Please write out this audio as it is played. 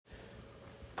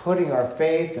putting our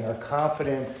faith and our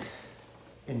confidence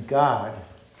in God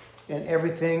in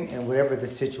everything and whatever the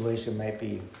situation might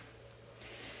be.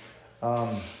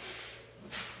 Like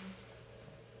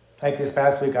this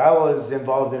past week, I was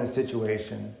involved in a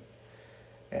situation,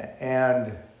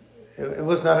 and it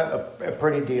was not a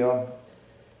pretty deal.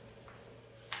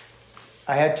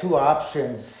 I had two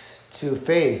options to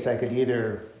face. I could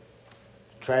either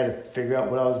try to figure out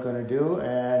what I was going to do,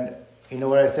 and you know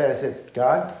what I said? I said,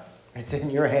 God, it's in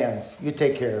your hands. You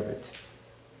take care of it.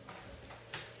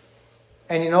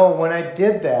 And you know, when I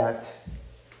did that,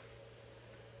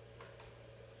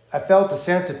 I felt a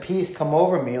sense of peace come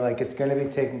over me, like it's going to be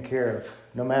taken care of.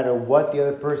 No matter what the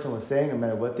other person was saying, no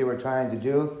matter what they were trying to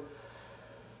do,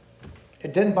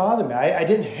 it didn't bother me. I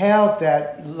didn't have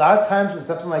that. A lot of times when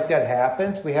something like that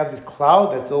happens, we have this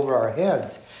cloud that's over our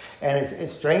heads, and it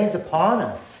strains upon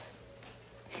us.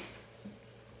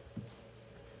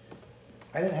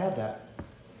 I didn't have that.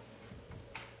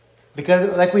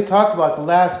 Because like we talked about the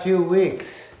last few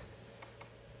weeks,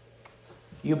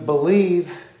 you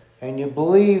believe, and you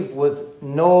believe with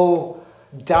no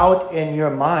doubt in your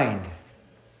mind.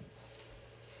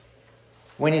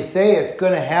 When you say it's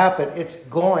going to happen, it's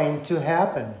going to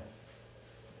happen.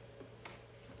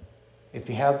 If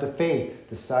you have the faith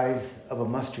the size of a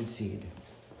mustard seed.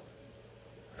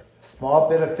 A small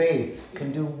bit of faith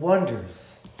can do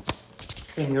wonders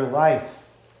in your life,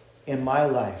 in my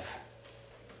life.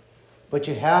 But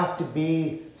you have to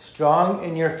be strong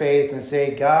in your faith and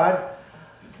say, God,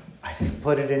 I just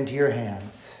put it into your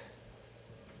hands.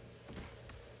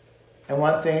 And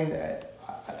one thing that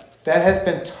has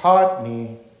been taught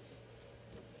me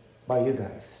by you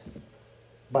guys,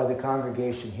 by the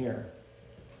congregation here.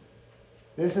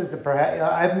 This is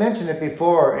I've mentioned it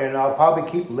before, and I'll probably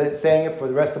keep saying it for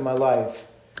the rest of my life,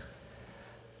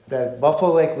 that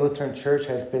Buffalo Lake Lutheran Church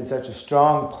has been such a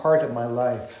strong part of my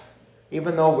life.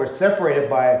 Even though we're separated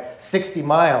by 60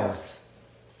 miles,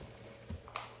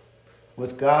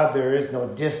 with God there is no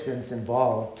distance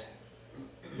involved.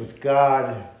 With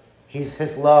God,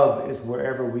 His love is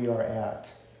wherever we are at.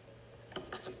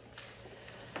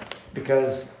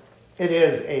 Because it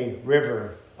is a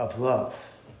river of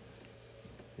love.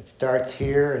 It starts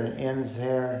here and it ends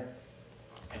there.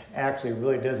 Actually, it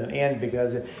really doesn't end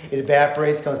because it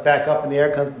evaporates, comes back up in the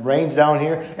air, rains down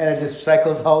here, and it just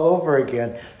cycles all over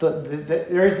again.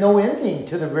 There is no ending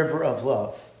to the river of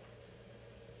love.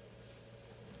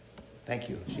 Thank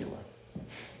you, Sheila.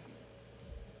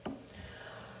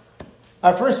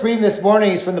 Our first reading this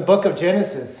morning is from the book of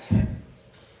Genesis.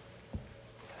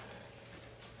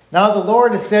 Now the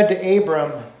Lord has said to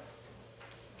Abram,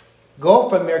 go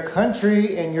from your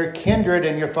country and your kindred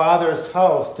and your father's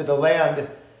house to the land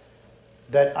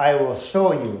that I will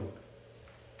show you.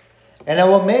 And I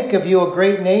will make of you a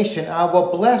great nation. I will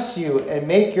bless you and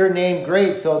make your name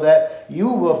great so that you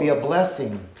will be a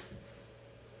blessing.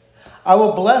 I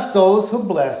will bless those who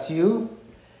bless you,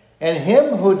 and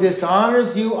him who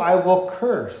dishonors you I will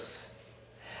curse.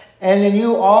 And in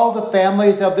you all the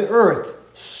families of the earth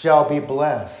shall be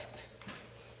blessed.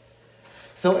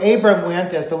 So Abram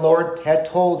went as the Lord had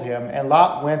told him, and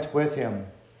Lot went with him.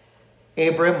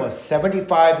 Abram was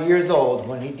 75 years old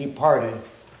when he departed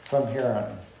from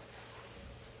Haran.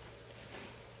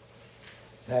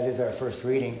 That is our first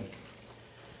reading.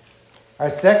 Our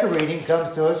second reading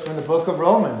comes to us from the book of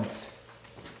Romans.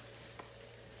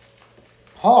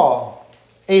 Paul,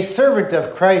 a servant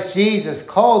of Christ Jesus,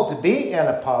 called to be an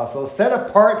apostle, set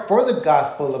apart for the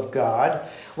gospel of God,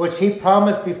 which he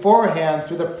promised beforehand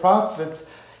through the prophets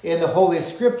in the Holy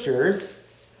Scriptures,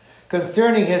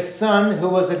 concerning his Son, who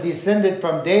was a descendant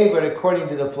from David according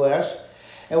to the flesh,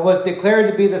 and was declared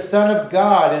to be the Son of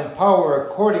God in power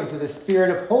according to the Spirit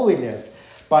of holiness,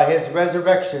 by his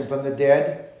resurrection from the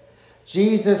dead,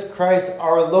 Jesus Christ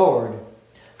our Lord,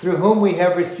 through whom we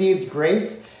have received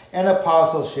grace and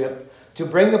apostleship to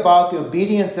bring about the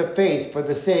obedience of faith for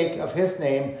the sake of his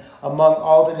name among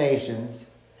all the nations,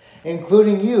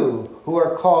 including you who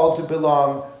are called to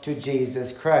belong to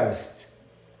Jesus Christ.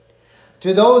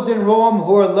 To those in Rome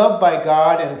who are loved by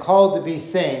God and called to be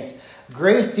saints,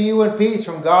 grace to you and peace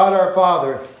from God our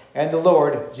Father and the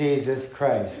Lord Jesus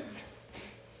Christ.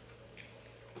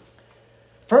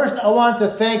 First, I want to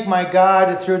thank my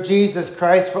God through Jesus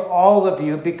Christ for all of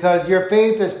you, because your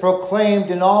faith is proclaimed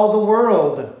in all the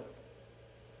world.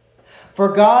 For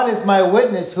God is my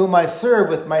witness, whom I serve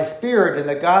with my spirit in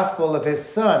the gospel of his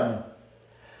Son.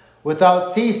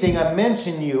 Without ceasing, I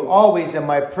mention you always in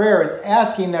my prayers,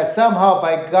 asking that somehow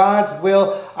by God's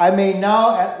will I may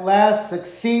now at last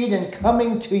succeed in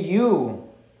coming to you.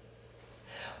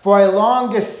 For I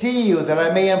long to see you, that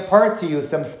I may impart to you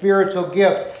some spiritual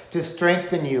gift, to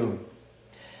strengthen you.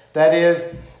 That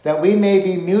is, that we may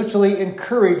be mutually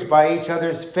encouraged by each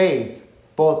other's faith,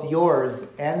 both yours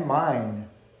and mine.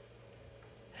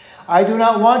 I do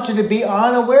not want you to be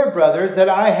unaware, brothers, that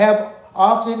I have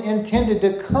often intended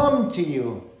to come to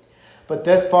you, but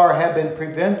thus far have been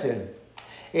prevented,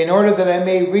 in order that I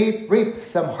may reap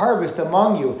some harvest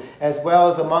among you, as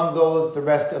well as among the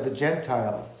rest of the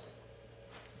Gentiles.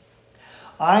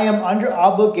 I am under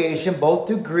obligation both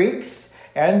to Greeks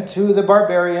and to the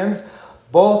barbarians,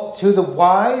 both to the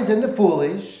wise and the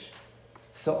foolish.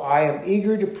 So I am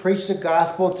eager to preach the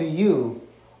gospel to you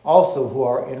also who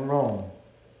are in Rome.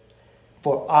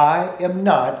 For I am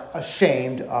not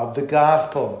ashamed of the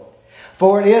gospel.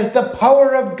 For it is the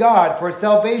power of God for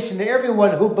salvation to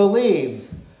everyone who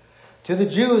believes, to the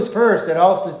Jews first and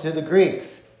also to the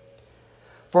Greeks.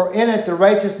 For in it the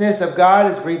righteousness of God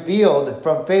is revealed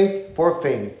from faith for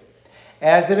faith.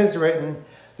 As it is written,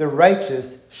 the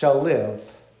righteous shall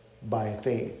live by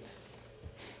faith.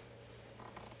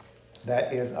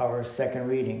 That is our second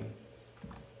reading.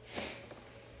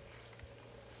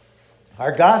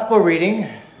 Our gospel reading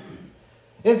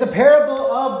is the parable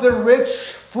of the rich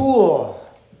fool,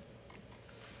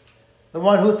 the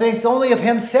one who thinks only of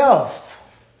himself.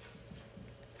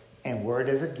 And where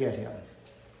does it get him?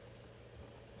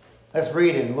 Let's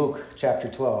read in Luke chapter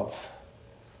 12.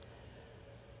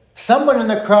 Someone in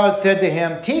the crowd said to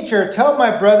him, "Teacher, tell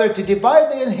my brother to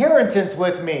divide the inheritance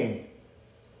with me."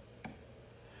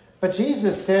 But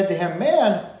Jesus said to him,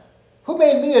 "Man, who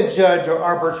made me a judge or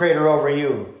arbitrator over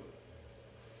you?"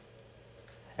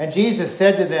 And Jesus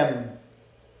said to them,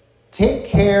 "Take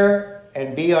care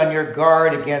and be on your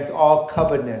guard against all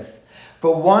covetousness,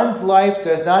 for one's life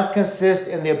does not consist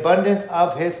in the abundance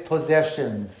of his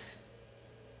possessions."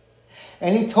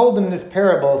 And he told them this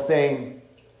parable, saying,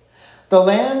 "The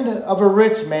land of a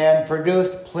rich man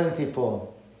produced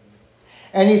plentiful.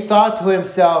 And he thought to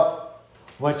himself,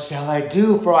 'What shall I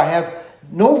do? For I have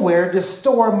nowhere to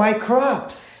store my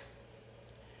crops.'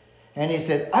 And he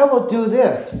said, 'I will do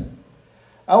this.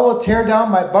 I will tear down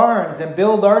my barns and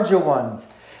build larger ones.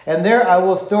 And there I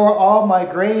will store all my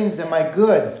grains and my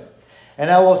goods. And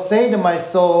I will say to my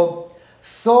soul,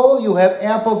 Soul, you have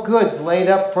ample goods laid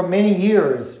up for many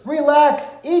years.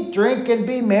 Relax, eat, drink, and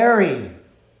be merry.'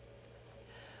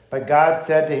 But God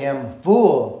said to him,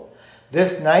 'Fool,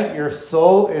 this night your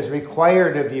soul is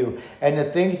required of you, and the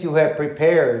things you have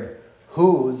prepared,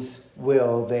 whose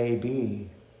will they be?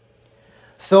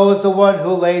 So is the one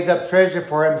who lays up treasure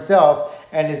for himself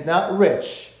and is not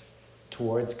rich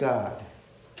towards God.'"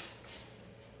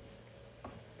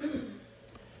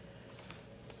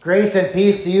 Grace and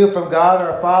peace to you from God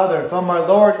our Father and from our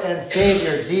Lord and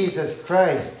Savior Jesus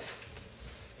Christ.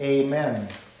 Amen.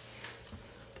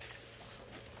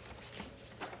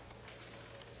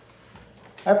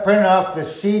 I printed off the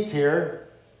sheet here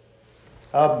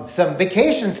of some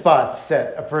vacation spots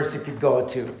that a person could go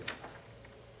to.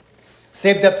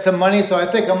 Saved up some money, so I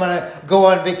think I'm going to go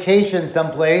on vacation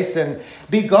someplace and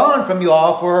be gone from you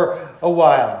all for a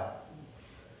while.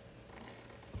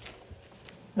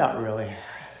 Not really.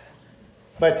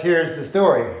 But here's the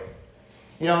story.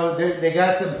 You know, they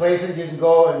got some places you can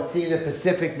go and see the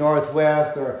Pacific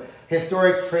Northwest, or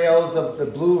historic trails of the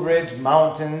Blue Ridge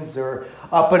Mountains, or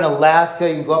up in Alaska,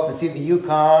 you can go up and see the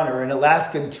Yukon, or an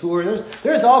Alaskan tour.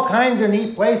 There's all kinds of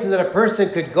neat places that a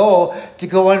person could go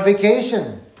on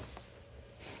vacation.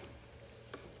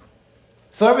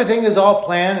 So everything is all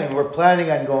planned, and we're planning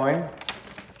on going.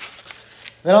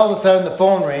 Then all of a sudden the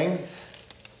phone rings,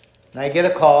 and I get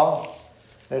a call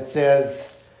that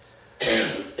says,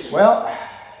 "Well,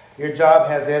 your job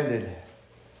has ended.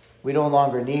 We no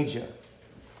longer need you."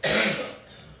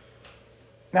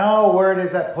 Now, where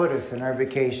does that put us in our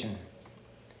vacation?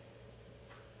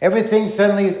 Everything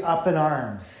suddenly is up in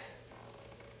arms.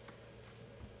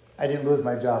 I didn't lose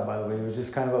my job, by the way. It was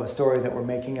just kind of a story that we're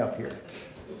making up here.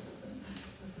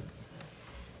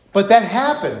 But that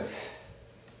happens.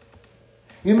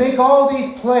 You make all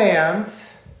these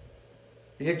plans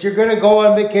that you're going to go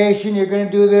on vacation, you're going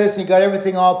to do this, and you got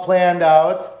everything all planned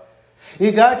out.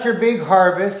 You got your big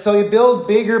harvest, so you build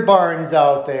bigger barns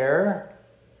out there.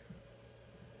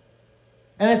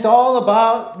 And it's all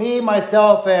about me,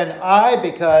 myself, and I,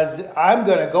 because I'm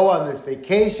going to go on this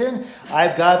vacation.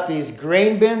 I've got these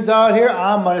grain bins out here.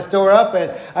 I'm going to store up,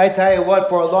 and I tell you what,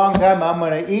 for a long time, I'm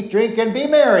going to eat, drink, and be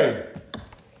merry.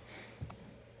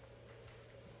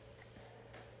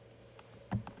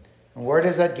 And where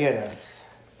does that get us?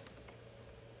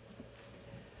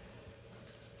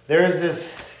 There's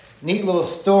this neat little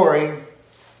story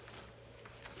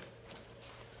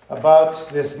about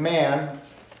this man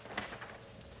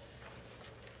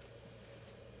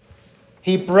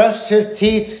He brushed his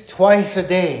teeth twice a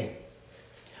day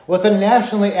with a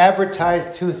nationally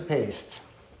advertised toothpaste.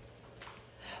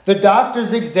 The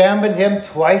doctors examined him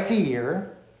twice a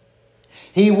year.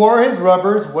 He wore his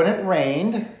rubbers when it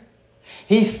rained.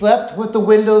 He slept with the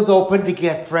windows open to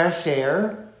get fresh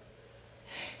air.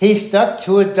 He stuck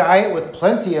to a diet with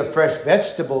plenty of fresh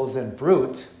vegetables and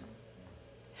fruit.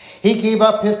 He gave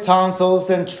up his tonsils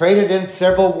and traded in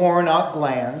several worn-out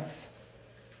glands.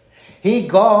 He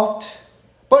golfed,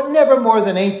 but never more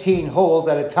than 18 holes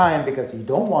at a time because you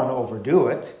don't want to overdo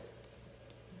it.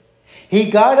 He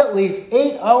got at least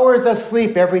 8 hours of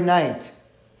sleep every night.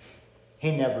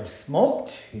 He never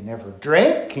smoked. He never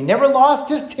drank. He never lost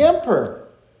his temper.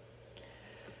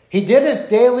 He did his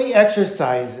daily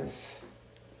exercises.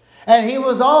 And he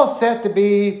was all set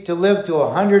to live to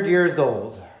 100 years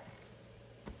old.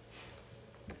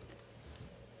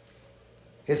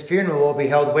 His funeral will be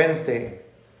held Wednesday.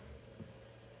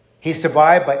 He's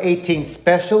survived by 18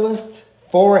 specialists,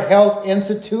 4 health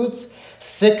institutes,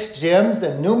 6 gyms,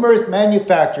 and numerous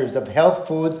manufacturers of health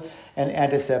foods and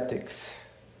antiseptics.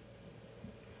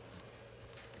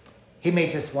 He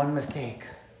made just one mistake.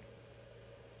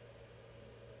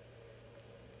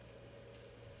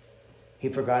 He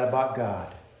forgot about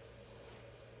God.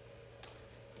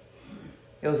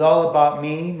 It was all about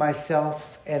me,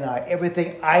 myself, and I.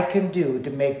 Everything I can do to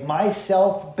make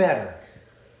myself better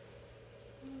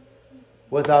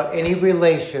without any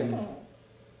relation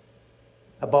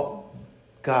about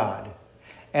God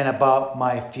and about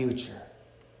my future.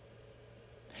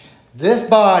 This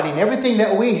body and everything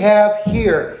that we have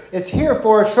here is here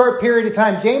for a short period of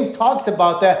time. James talks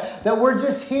about that we're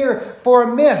just here for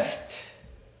a mist.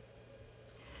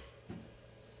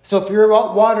 So if you're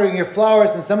out watering your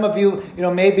flowers, and some of you,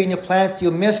 maybe in your plants,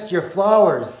 you mist your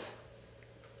flowers.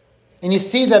 And you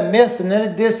see the mist and then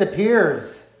it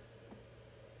disappears.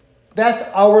 That's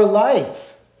our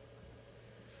life.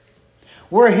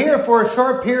 We're here for a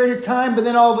short period of time, but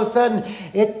then all of a sudden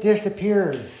it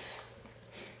disappears.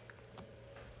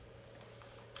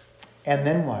 And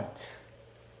then what?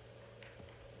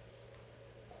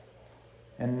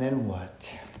 And then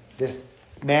what? This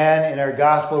man in our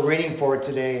gospel reading for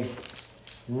today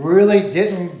really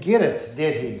didn't get it,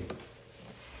 did he?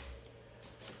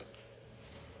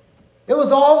 It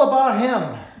was all about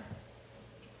him.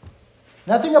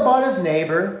 Nothing about his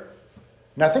neighbor,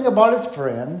 nothing about his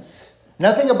friends,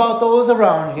 nothing about those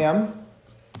around him.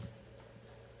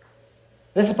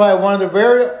 This is probably one of the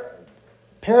rare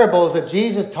parables that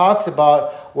Jesus talks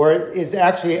about where it is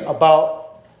actually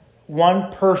about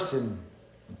one person.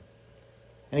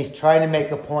 And he's trying to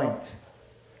make a point.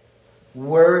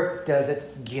 Where does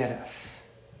it get us?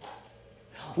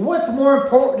 What's more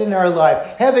important in our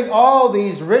life? Having all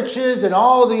these riches and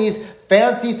all these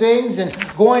fancy things and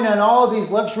going on all these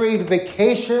luxury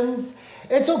vacations?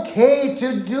 It's okay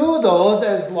to do those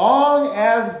as long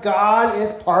as God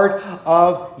is part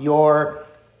of your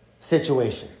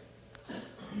situation.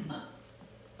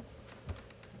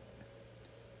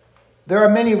 There are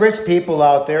many rich people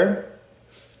out there.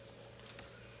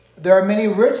 There are many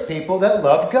rich people that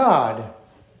love God.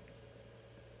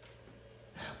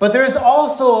 But there's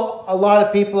also a lot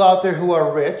of people out there who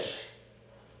are rich,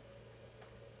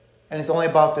 and it's only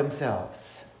about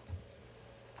themselves.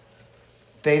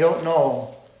 They don't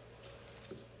know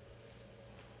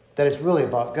that it's really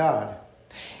about God.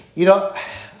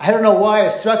 I don't know why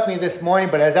it struck me this morning,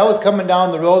 but as I was coming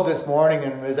down the road this morning,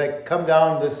 and as I come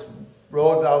down this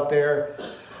road out there,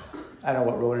 I don't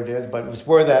know what road it is, but it was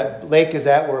where that lake is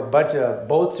at, where a bunch of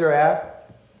boats are at.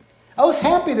 I was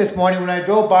happy this morning when I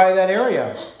drove by that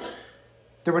area.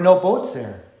 There were no boats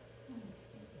there.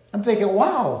 I'm thinking,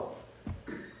 wow,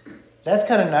 that's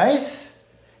kind of nice.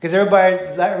 Because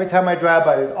every time I drive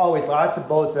by, there's always lots of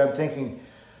boats, and I'm thinking,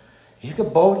 you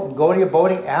could boat and go to your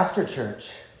boating after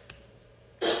church.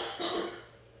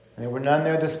 There were none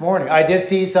there this morning. I did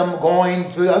see some going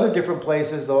to other different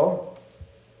places, though.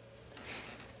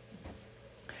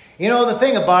 The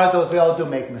thing about it, though, is we all do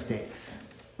make mistakes.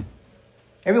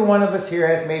 Every one of us here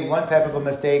has made one type of a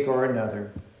mistake or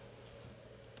another.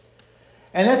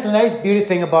 And that's the nice beauty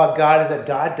thing about God, is that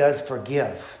God does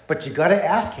forgive. But you got to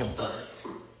ask him for it.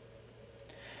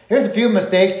 Here's a few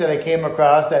mistakes that I came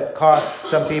across that cost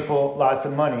some people lots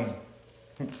of money.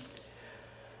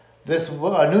 This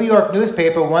New York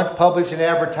newspaper once published an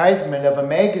advertisement of a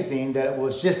magazine that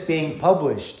was just being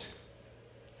published.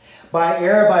 By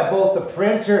error by both the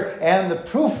printer and the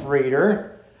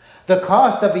proofreader, the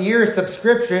cost of a year's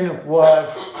subscription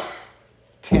was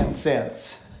 10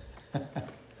 cents.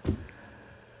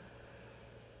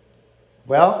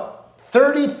 Well,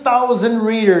 30,000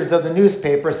 readers of the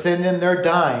newspaper send in their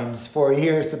dimes for a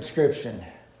year's subscription.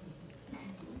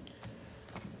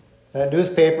 That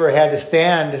newspaper had to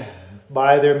stand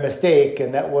by their mistake,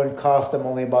 and that one cost them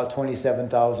only about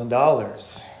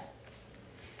 $27,000.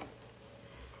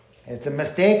 It's a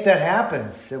mistake that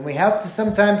happens, and we have to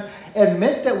sometimes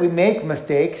admit that we make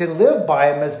mistakes and live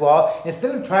by them as well,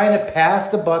 instead of trying to pass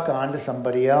the buck on to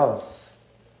somebody else.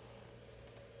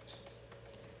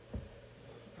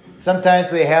 Sometimes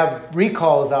they have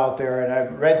recalls out there, and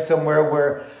I've read somewhere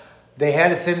where they had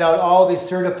to send out all these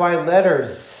certified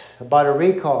letters about a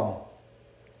recall.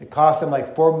 It cost them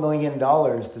like $4 million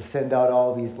to send out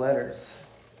all these letters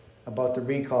about the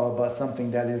recall, about something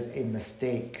that is a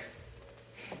mistake.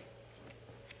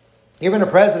 Even a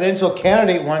presidential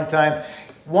candidate one time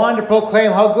wanted to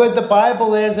proclaim how good the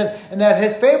Bible is, and that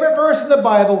his favorite verse in the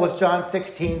Bible was John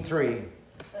 16:3.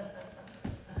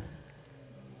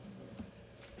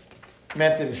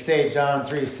 Meant to say John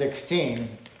 3:16.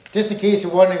 Just in case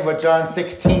you're wondering what John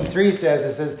 16:3 says,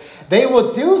 it says, "They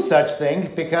will do such things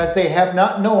because they have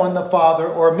not known the Father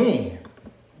or me."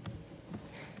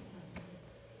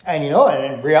 And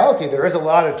and in reality, there is a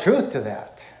lot of truth to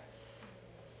that.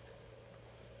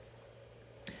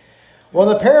 Well,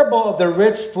 the parable of the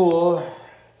rich fool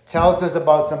tells us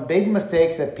about some big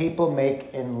mistakes that people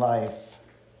make in life.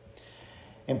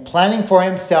 In planning for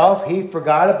himself, he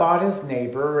forgot about his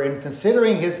neighbor. In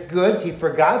considering his goods, he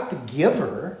forgot the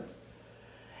giver.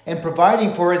 In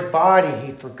providing for his body,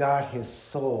 he forgot his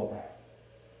soul.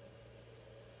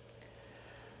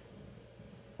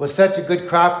 With such a good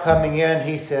crop coming in,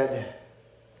 he said,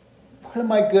 "What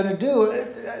am I going to do?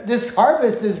 This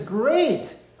harvest is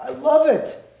great. I love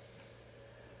it.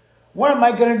 What am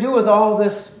I going to do with all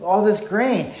this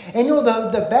grain?" And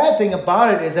the bad thing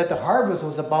about it is that the harvest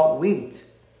was about wheat.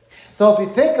 So if you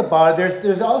think about it,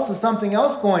 there's also something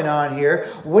else going on here.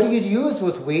 What do you use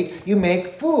with wheat? You make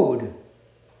food.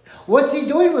 What's he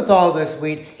doing with all this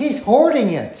wheat? He's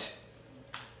hoarding it.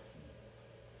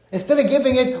 Instead of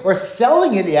giving it or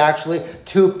selling it actually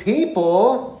to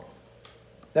people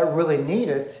that really need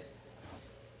it,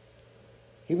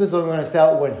 he was only going to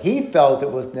sell it when he felt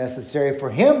it was necessary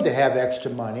for him to have extra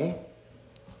money,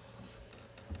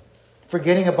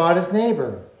 forgetting about his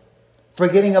neighbor,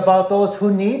 forgetting about those who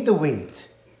need the wheat,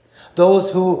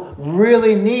 those who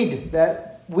really need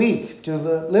that wheat to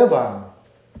live on.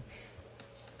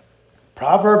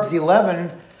 Proverbs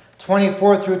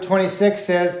 11:24-26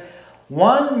 says,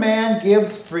 "One man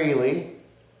gives freely,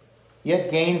 yet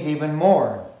gains even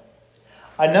more.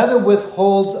 Another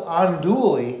withholds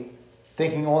unduly,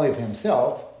 thinking only of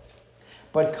himself,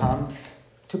 but comes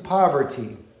to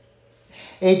poverty.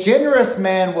 A generous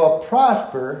man will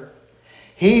prosper.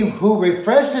 He who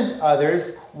refreshes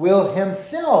others will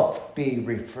himself be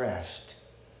refreshed.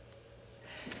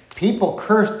 People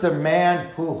curse the man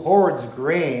who hoards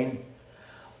grain,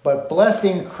 but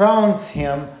blessing crowns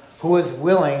him who is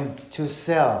willing to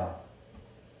sell."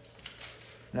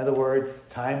 In other words,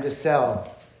 time to sell.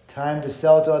 Time to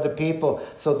sell to other people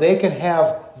so they can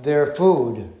have their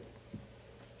food.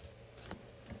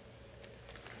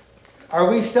 Are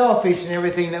we selfish in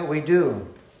everything that we do?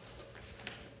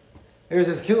 There's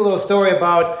this cute little story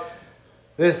about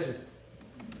this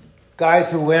guys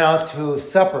who went out to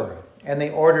supper and they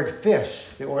ordered fish.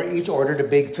 They each ordered a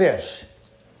big fish.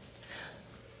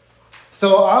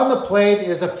 So on the plate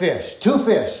is a fish, 2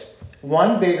 fish,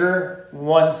 one bigger,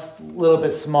 one a little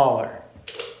bit smaller.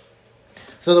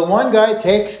 So the one guy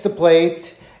takes the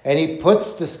plate and he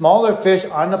puts the smaller fish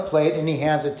on the plate and he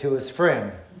hands it to his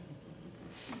friend.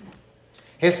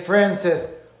 His friend says,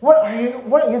 What are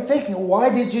you thinking? Why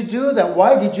did you do that?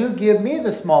 Why did you give me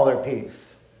the smaller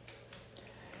piece?"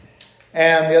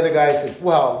 And the other guy says,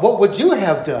 "Well, what would you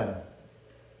have done?"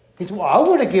 He says, "Well, I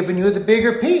would have given you the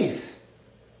bigger piece."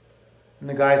 And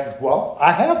the guy says, "Well,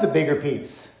 I have the bigger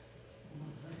piece."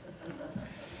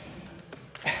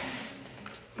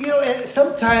 And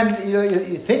sometimes,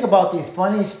 you think about these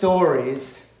funny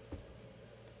stories,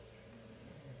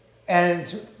 and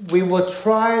we will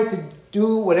try to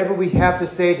do whatever we have to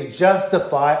say to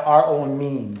justify our own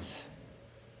means.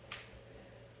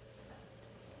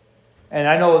 And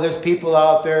I know there's people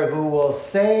out there who will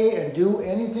say and do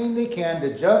anything they can to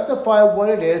justify what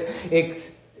it is,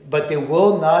 but they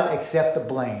will not accept the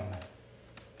blame.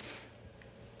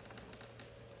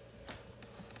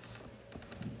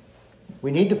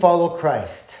 We need to follow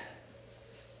Christ.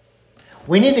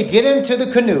 We need to get into the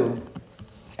canoe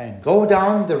and go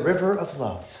down the river of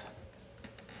love.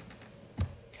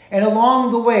 And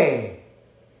along the way,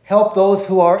 help those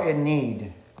who are in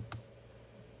need.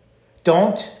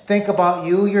 Don't think about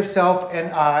you, yourself,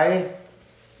 and I.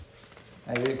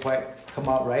 I didn't quite come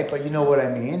out right, but you know what I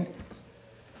mean.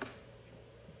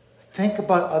 Think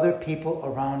about other people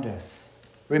around us.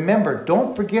 Remember,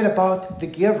 don't forget about the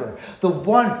giver, the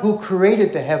one who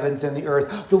created the heavens and the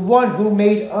earth, the one who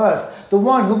made us, the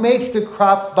one who makes the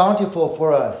crops bountiful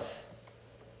for us.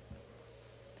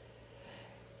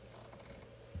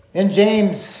 In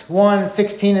James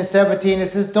 1:16 and 17, it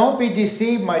says, "Don't be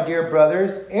deceived, my dear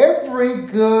brothers. Every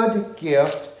good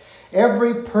gift,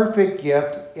 every perfect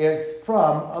gift is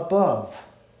from above,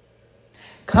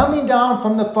 coming down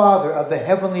from the Father of the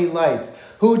heavenly lights,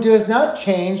 who does not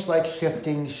change like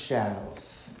shifting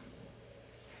shadows."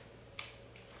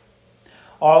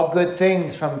 All good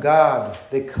things from God,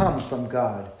 they come from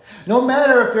God. No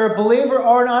matter if they're a believer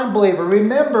or an unbeliever,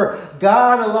 remember,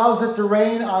 God allows it to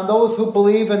rain on those who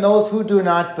believe and those who do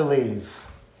not believe.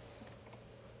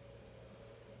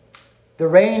 The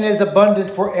rain is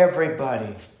abundant for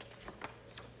everybody.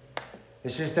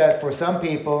 It's just that for some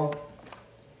people,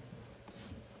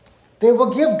 they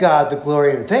will give God the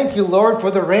glory. Thank you, Lord,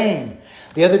 for the rain.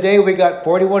 The other day we got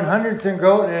 4100s in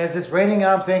Groton, and as it's raining,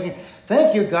 I'm thinking,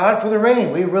 thank you, God, for the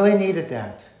rain. We really needed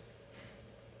that.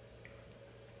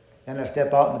 Then I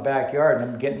step out in the backyard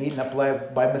and I'm getting eaten up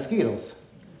by mosquitoes.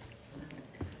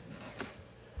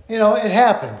 You know, it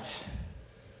happens.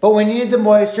 But we needed the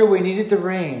moisture, we needed the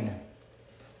rain.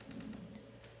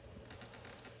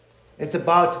 It's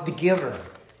about the giver.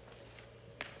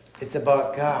 It's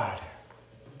about God.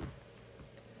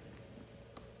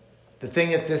 The thing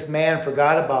that this man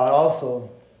forgot about also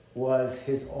was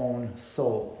his own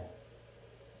soul.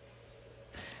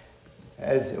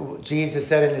 As Jesus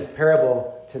said in his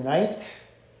parable, tonight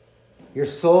your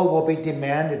soul will be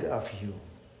demanded of you.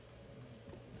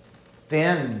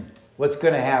 Then what's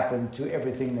going to happen to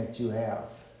everything that you have?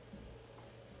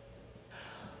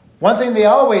 One thing they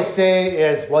always say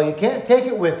is, well, you can't take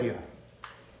it with you.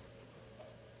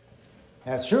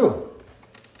 That's true.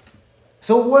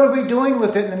 So what are we doing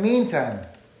with it in the meantime?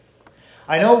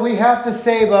 I know we have to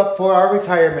save up for our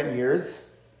retirement years,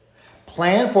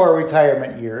 plan for our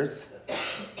retirement years,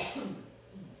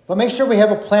 but make sure we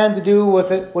have a plan to do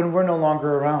with it when we're no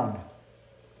longer around.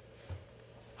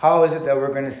 How is it that we're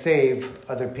going to save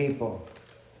other people?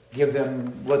 Give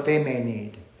them what they may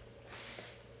need.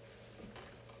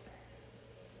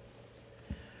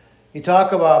 You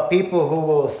talk about people who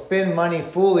will spend money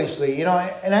foolishly, you know,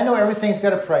 and I know everything's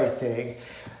got a price tag.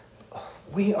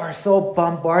 We are so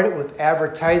bombarded with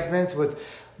advertisements,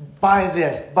 with buy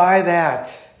this, buy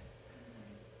that.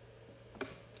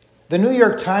 The New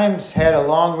York Times had a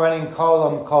long-running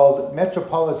column called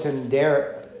Metropolitan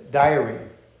Diary.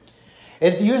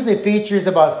 It usually features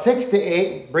about 6 to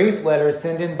 8 brief letters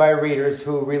sent in by readers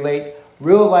who relate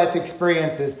real-life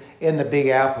experiences in the Big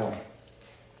Apple.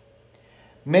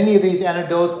 Many of these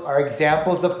anecdotes are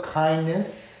examples of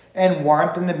kindness and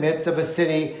warmth in the midst of a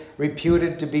city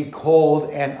reputed to be cold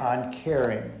and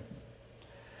uncaring.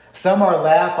 Some are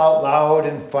laugh out loud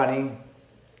and funny.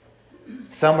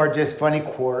 Some are just funny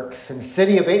quirks. In a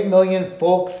city of 8 million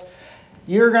folks,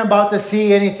 you're about to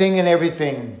see anything and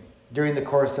everything during the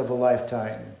course of a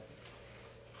lifetime.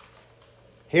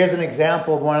 Here's an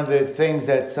example of one of the things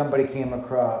that somebody came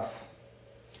across.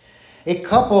 A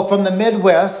couple from the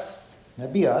Midwest,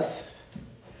 that'd be us,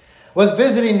 was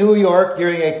visiting New York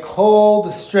during a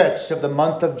cold stretch of the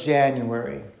month of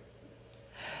January.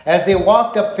 As they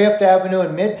walked up Fifth Avenue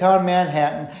in Midtown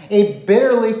Manhattan, a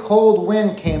bitterly cold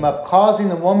wind came up, causing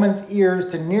the woman's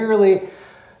ears to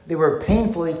they were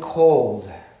painfully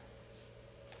cold.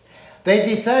 They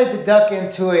decided to duck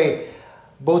into a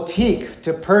boutique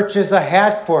to purchase a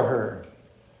hat for her.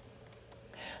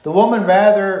 The woman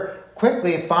rather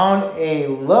quickly found a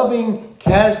loving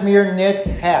cashmere knit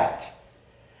hat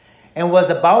and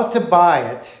was about to buy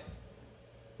it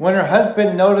when her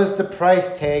husband noticed the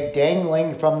price tag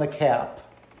dangling from the cap.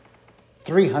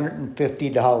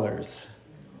 $350.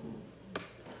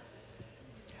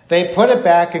 They put it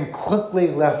back and quickly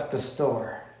left the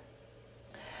store.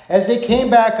 As they came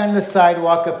back on the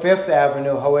sidewalk of Fifth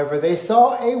Avenue, however, they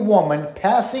saw a woman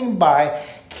passing by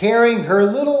carrying her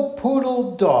little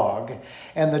poodle dog,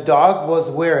 and the dog was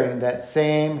wearing that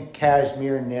same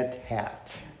cashmere knit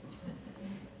hat.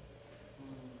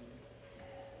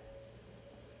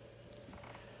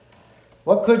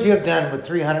 What could you have done with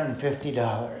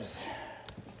 $350?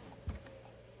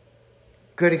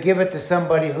 Could have given it to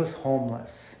somebody who's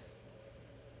homeless.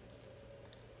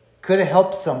 Could have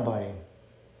helped somebody.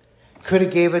 Could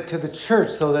have gave it to the church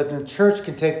so that the church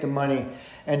can take the money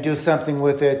and do something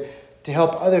with it to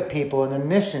help other people in their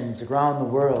missions around the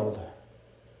world.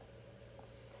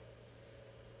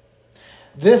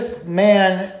 This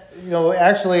man,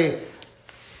 actually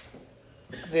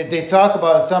They talk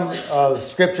about some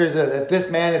scriptures that this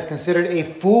man is considered a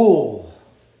fool.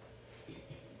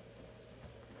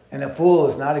 And a fool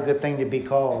is not a good thing to be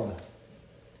called.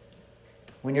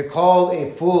 When you're called a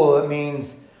fool, it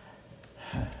means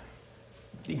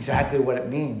exactly what it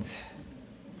means.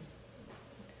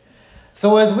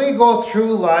 So as we go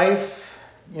through life,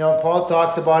 Paul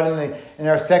talks about in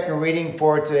our second reading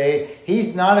for today,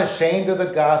 he's not ashamed of the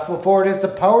gospel, for it is the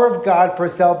power of God for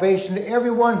salvation to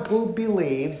everyone who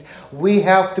believes. We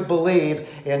have to believe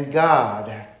in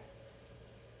God.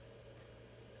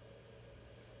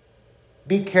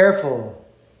 Be careful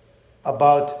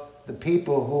about the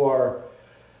people who are...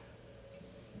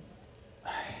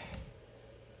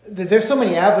 There's so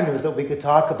many avenues that we could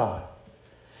talk about.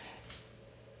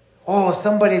 Oh,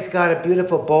 somebody's got a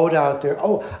beautiful boat out there.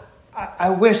 Oh,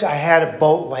 I wish I had a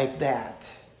boat like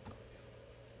that.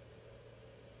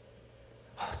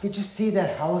 Oh, did you see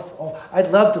that house? Oh, I'd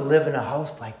love to live in a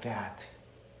house like that.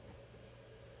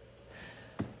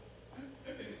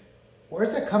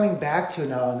 Where's that coming back to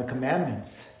now in the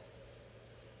commandments?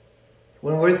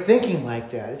 When we're thinking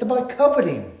like that, it's about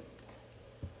coveting.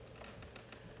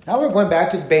 Now we're going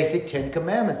back to the basic 10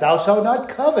 commandments. Thou shalt not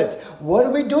covet. What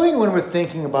are we doing when we're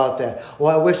thinking about that? Oh,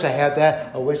 I wish I had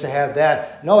that. I wish I had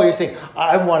that. No, you're saying,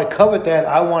 I want to covet that.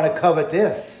 I want to covet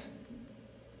this.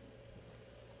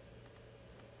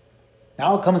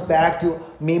 Now it comes back to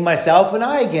me, myself, and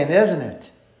I again, isn't it?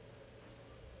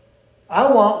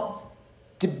 I want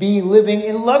to be living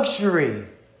in luxury.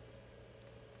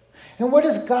 And what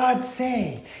does God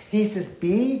say? He says,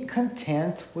 be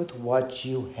content with what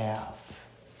you have.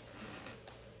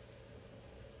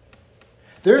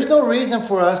 There's no reason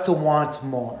for us to want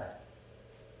more.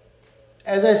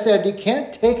 As I said, you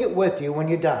can't take it with you when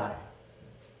you die.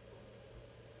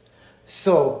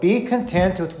 So be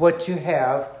content with what you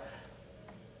have.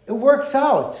 It works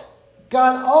out.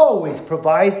 God always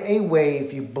provides a way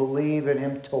if you believe in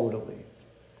Him totally.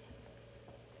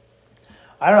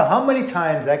 I don't know how many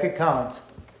times I could count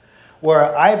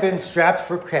where I've been strapped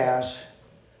for cash.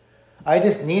 I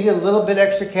just needed a little bit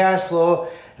extra cash flow,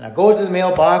 and I go to the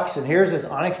mailbox, and here's this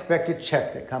unexpected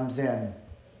check that comes in.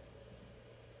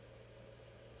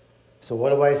 So what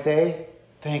do I say?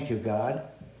 Thank you, God,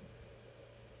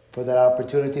 for that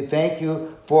opportunity. Thank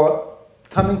you for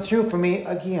coming through for me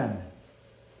again.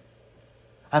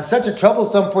 I'm such a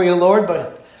troublesome for you, Lord,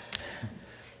 but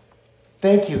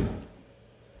thank you.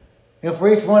 And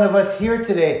for each one of us here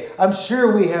today, I'm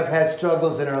sure we have had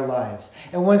struggles in our lives.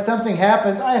 And when something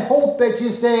happens, I hope that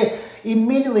you say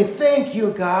immediately, thank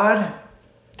you, God.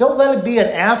 Don't let it be an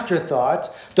afterthought.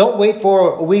 Don't wait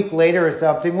for a week later or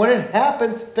something. When it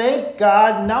happens, thank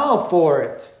God now for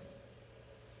it.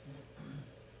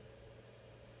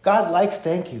 God likes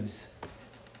thank yous.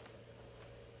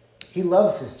 He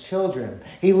loves His children.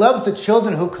 He loves the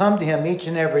children who come to Him each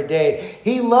and every day.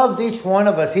 He loves each one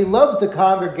of us. He loves the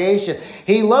congregation.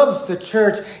 He loves the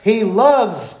church. He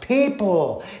loves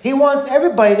people. He wants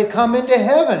everybody to come into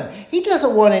heaven. He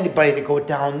doesn't want anybody to go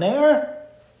down there.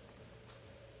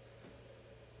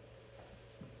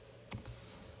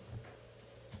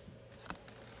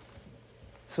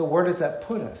 So where does that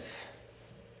put us?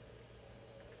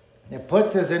 It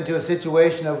puts us into a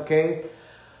situation of, okay,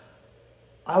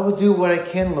 I will do what I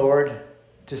can, Lord,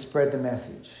 to spread the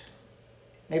message.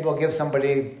 Maybe I'll give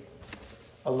somebody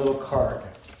a little card,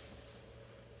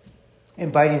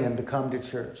 inviting them to come to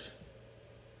church.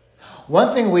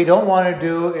 One thing we don't want to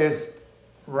do is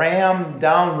ram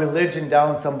down religion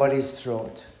down somebody's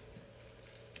throat,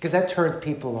 because that turns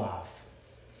people off.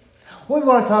 What we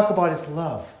want to talk about is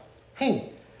love. Hey,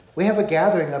 we have a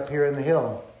gathering up here in the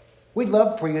hill. We'd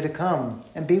love for you to come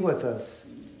and be with us.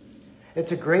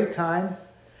 It's a great time.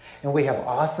 And we have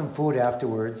awesome food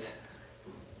afterwards.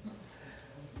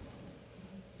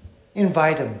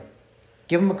 Invite them.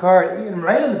 Give them a card. And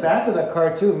right on the back of that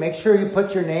card, too. Make sure you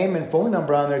put your name and phone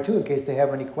number on there, too, in case they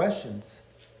have any questions.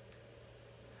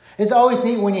 It's always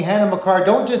neat when you hand them a card.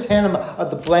 Don't just hand them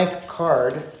the blank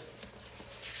card.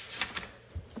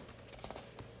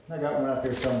 I got one up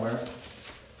here somewhere.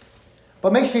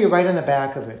 But make sure you write on the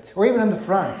back of it. Or even on the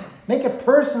front. Make it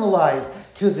personalized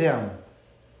to them.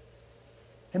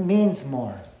 It means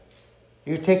more.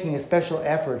 You're taking a special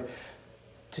effort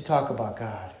to talk about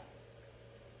God.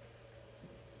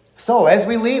 So, as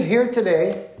we leave here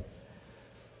today,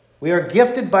 we are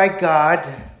gifted by God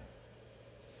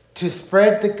to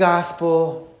spread the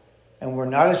gospel, and we're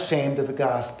not ashamed of the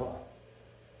gospel.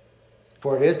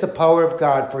 For it is the power of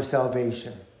God for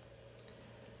salvation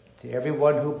to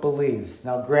everyone who believes.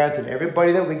 Now, granted,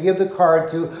 everybody that we give the card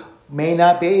to may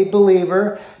not be a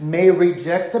believer, may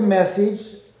reject the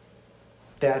message.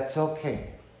 That's okay.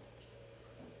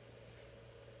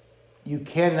 You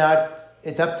cannot,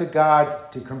 it's up to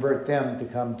God to convert them to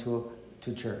come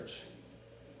to church.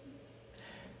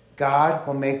 God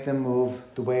will make them move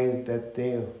the way that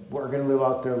they are going to live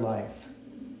out their life.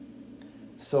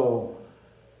 So,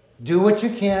 do what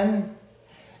you can.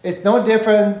 It's no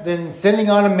different than sending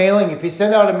out a mailing. If you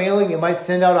send out a mailing, you might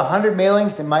send out 100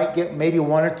 mailings and might get maybe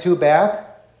 1 or 2 back.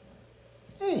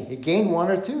 Hey, you gained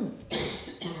 1 or 2.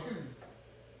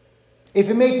 If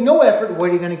you make no effort, what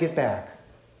are you going to get back?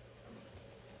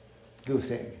 Goose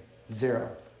egg. 0.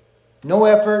 No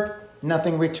effort,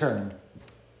 nothing returned.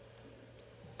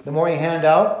 The more you hand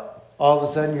out, all of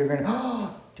a sudden you're going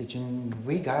to,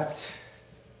 we got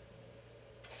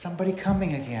somebody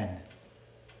coming again.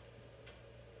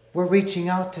 We're reaching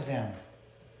out to them.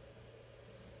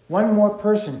 One more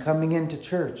person coming into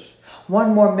church.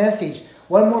 One more message.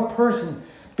 One more person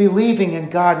believing in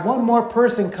God. One more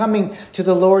person coming to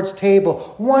the Lord's table.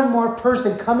 One more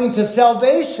person coming to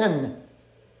salvation.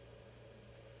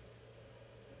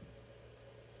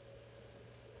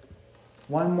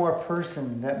 One more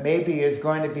person that maybe is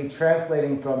going to be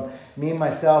translating from me,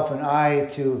 myself, and I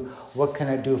to what can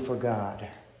I do for God?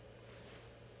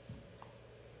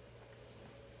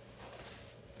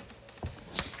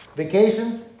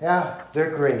 Vacations? Yeah, they're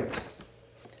great.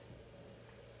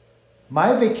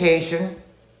 My vacation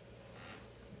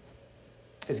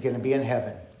is going to be in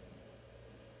heaven.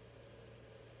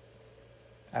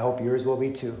 I hope yours will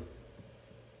be too.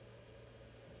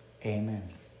 Amen.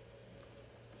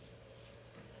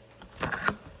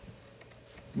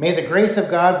 May the grace of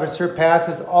God, which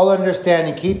surpasses all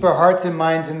understanding, keep our hearts and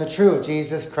minds in the true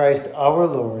Jesus Christ our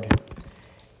Lord.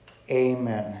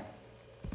 Amen.